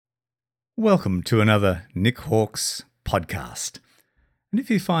Welcome to another Nick Hawkes podcast. And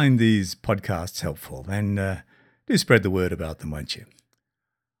if you find these podcasts helpful, then do spread the word about them, won't you?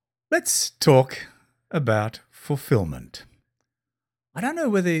 Let's talk about fulfillment. I don't know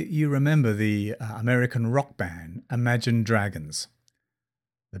whether you remember the American rock band Imagine Dragons.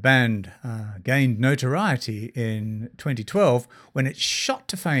 The band gained notoriety in 2012 when it shot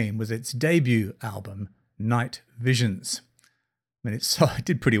to fame with its debut album, Night Visions. It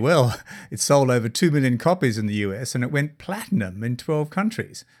did pretty well. It sold over 2 million copies in the US and it went platinum in 12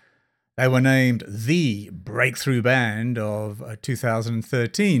 countries. They were named the breakthrough band of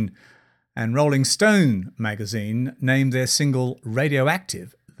 2013, and Rolling Stone magazine named their single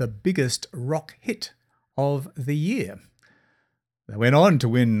Radioactive the biggest rock hit of the year. They went on to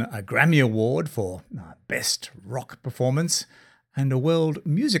win a Grammy Award for Best Rock Performance and a World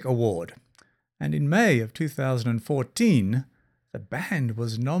Music Award. And in May of 2014, the band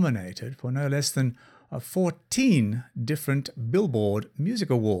was nominated for no less than 14 different Billboard Music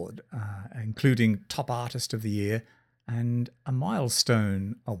Award, including Top Artist of the Year and a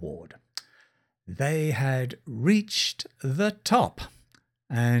Milestone Award. They had reached the top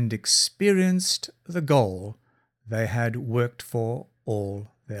and experienced the goal they had worked for all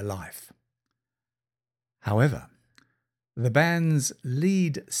their life. However, the band's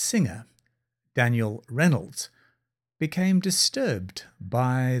lead singer, Daniel Reynolds, became disturbed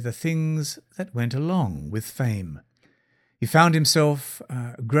by the things that went along with fame. He found himself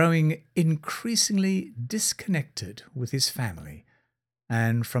growing increasingly disconnected with his family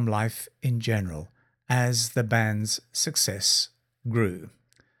and from life in general as the band's success grew.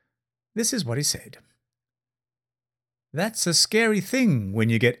 This is what he said. "That's a scary thing when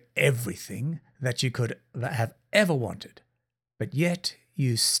you get everything that you could have ever wanted, but yet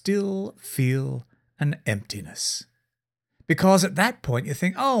you still feel an emptiness. Because at that point you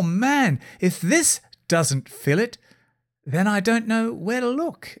think, oh man, if this doesn't fill it, then I don't know where to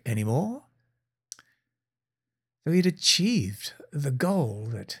look anymore." So he'd achieved the goal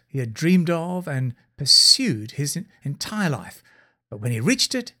that he had dreamed of and pursued his entire life. But when he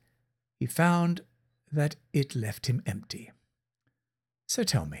reached it, he found that it left him empty. So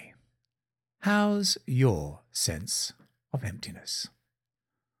tell me, how's your sense of emptiness?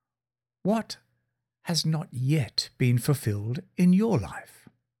 What has not yet been fulfilled in your life?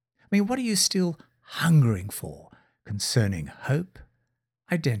 I mean, what are you still hungering for concerning hope,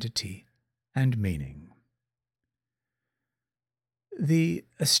 identity, and meaning? The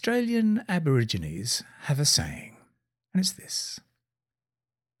Australian Aborigines have a saying, and it's this: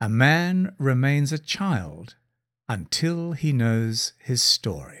 "A man remains a child until he knows his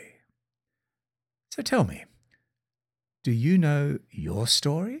story." So tell me, do you know your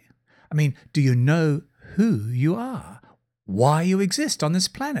story? I mean, do you know who you are, why you exist on this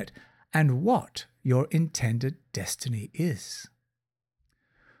planet, and what your intended destiny is?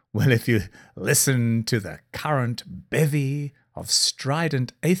 Well, if you listen to the current bevy of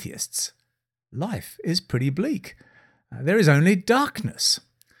strident atheists, life is pretty bleak. There is only darkness.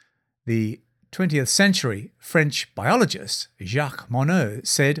 The 20th century French biologist Jacques Monod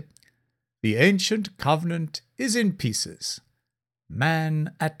said, "The ancient covenant is in pieces.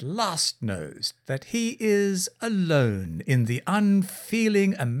 Man at last knows that he is alone in the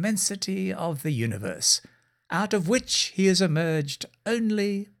unfeeling immensity of the universe, out of which he has emerged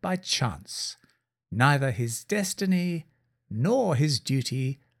only by chance. Neither his destiny nor his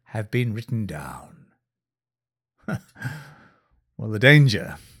duty have been written down." Well, the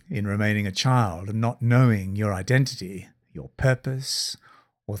danger in remaining a child and not knowing your identity, your purpose,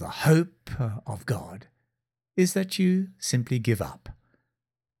 or the hope of God is that you simply give up.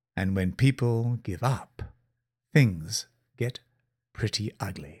 And when people give up, things get pretty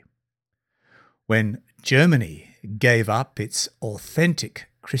ugly. When Germany gave up its authentic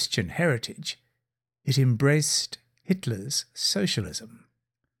Christian heritage, it embraced Hitler's socialism.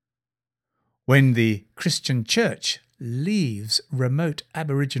 When the Christian Church leaves remote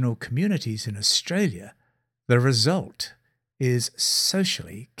Aboriginal communities in Australia, the result is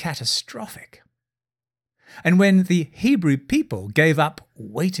socially catastrophic. And when the Hebrew people gave up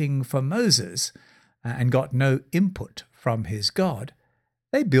waiting for Moses and got no input from his God,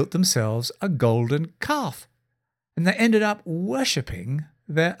 they built themselves a golden calf, and they ended up worshipping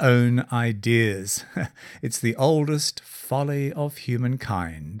their own ideas. It's the oldest folly of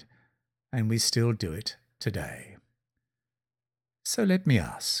humankind, and we still do it today. So let me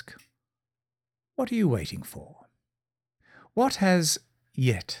ask, what are you waiting for? What has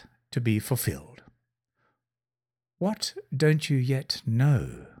yet to be fulfilled? What don't you yet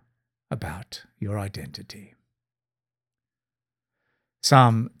know about your identity?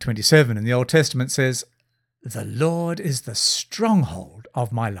 Psalm 27 in the Old Testament says, "The Lord is the stronghold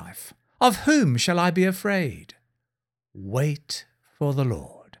of my life. Of whom shall I be afraid? Wait for the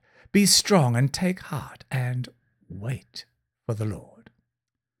Lord. Be strong and take heart and wait for the Lord."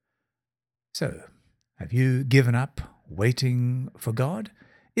 So, have you given up waiting for God?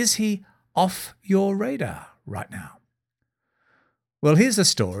 Is He off your radar right now? Well, here's a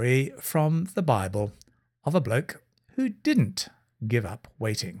story from the Bible of a bloke who didn't give up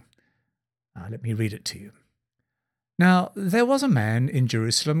waiting. Let me read it to you. Now, there was a man in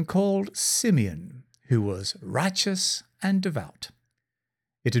Jerusalem called Simeon, who was righteous and devout.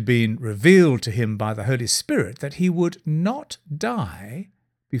 It had been revealed to him by the Holy Spirit that he would not die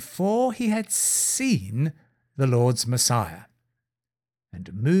before he had seen the Lord's Messiah.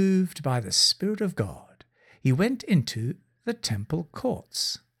 And moved by the Spirit of God, he went into the temple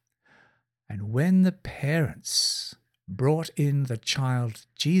courts. And when the parents brought in the child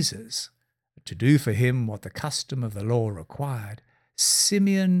Jesus to do for him what the custom of the law required,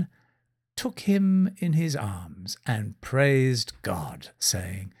 Simeon took him in his arms and praised God,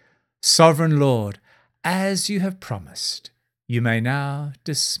 saying, "Sovereign Lord, as you have promised, you may now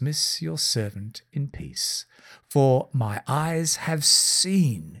dismiss your servant in peace, for my eyes have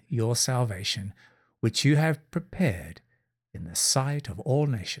seen your salvation, which you have prepared in the sight of all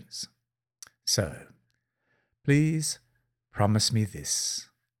nations." So, please promise me this.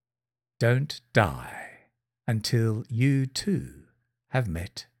 Don't die until you too have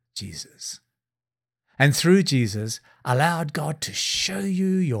met Jesus. And through Jesus, allowed God to show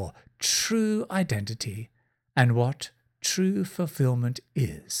you your true identity and what true fulfillment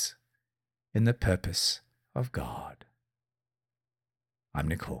is in the purpose of God. I'm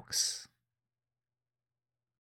Nick Hawkes.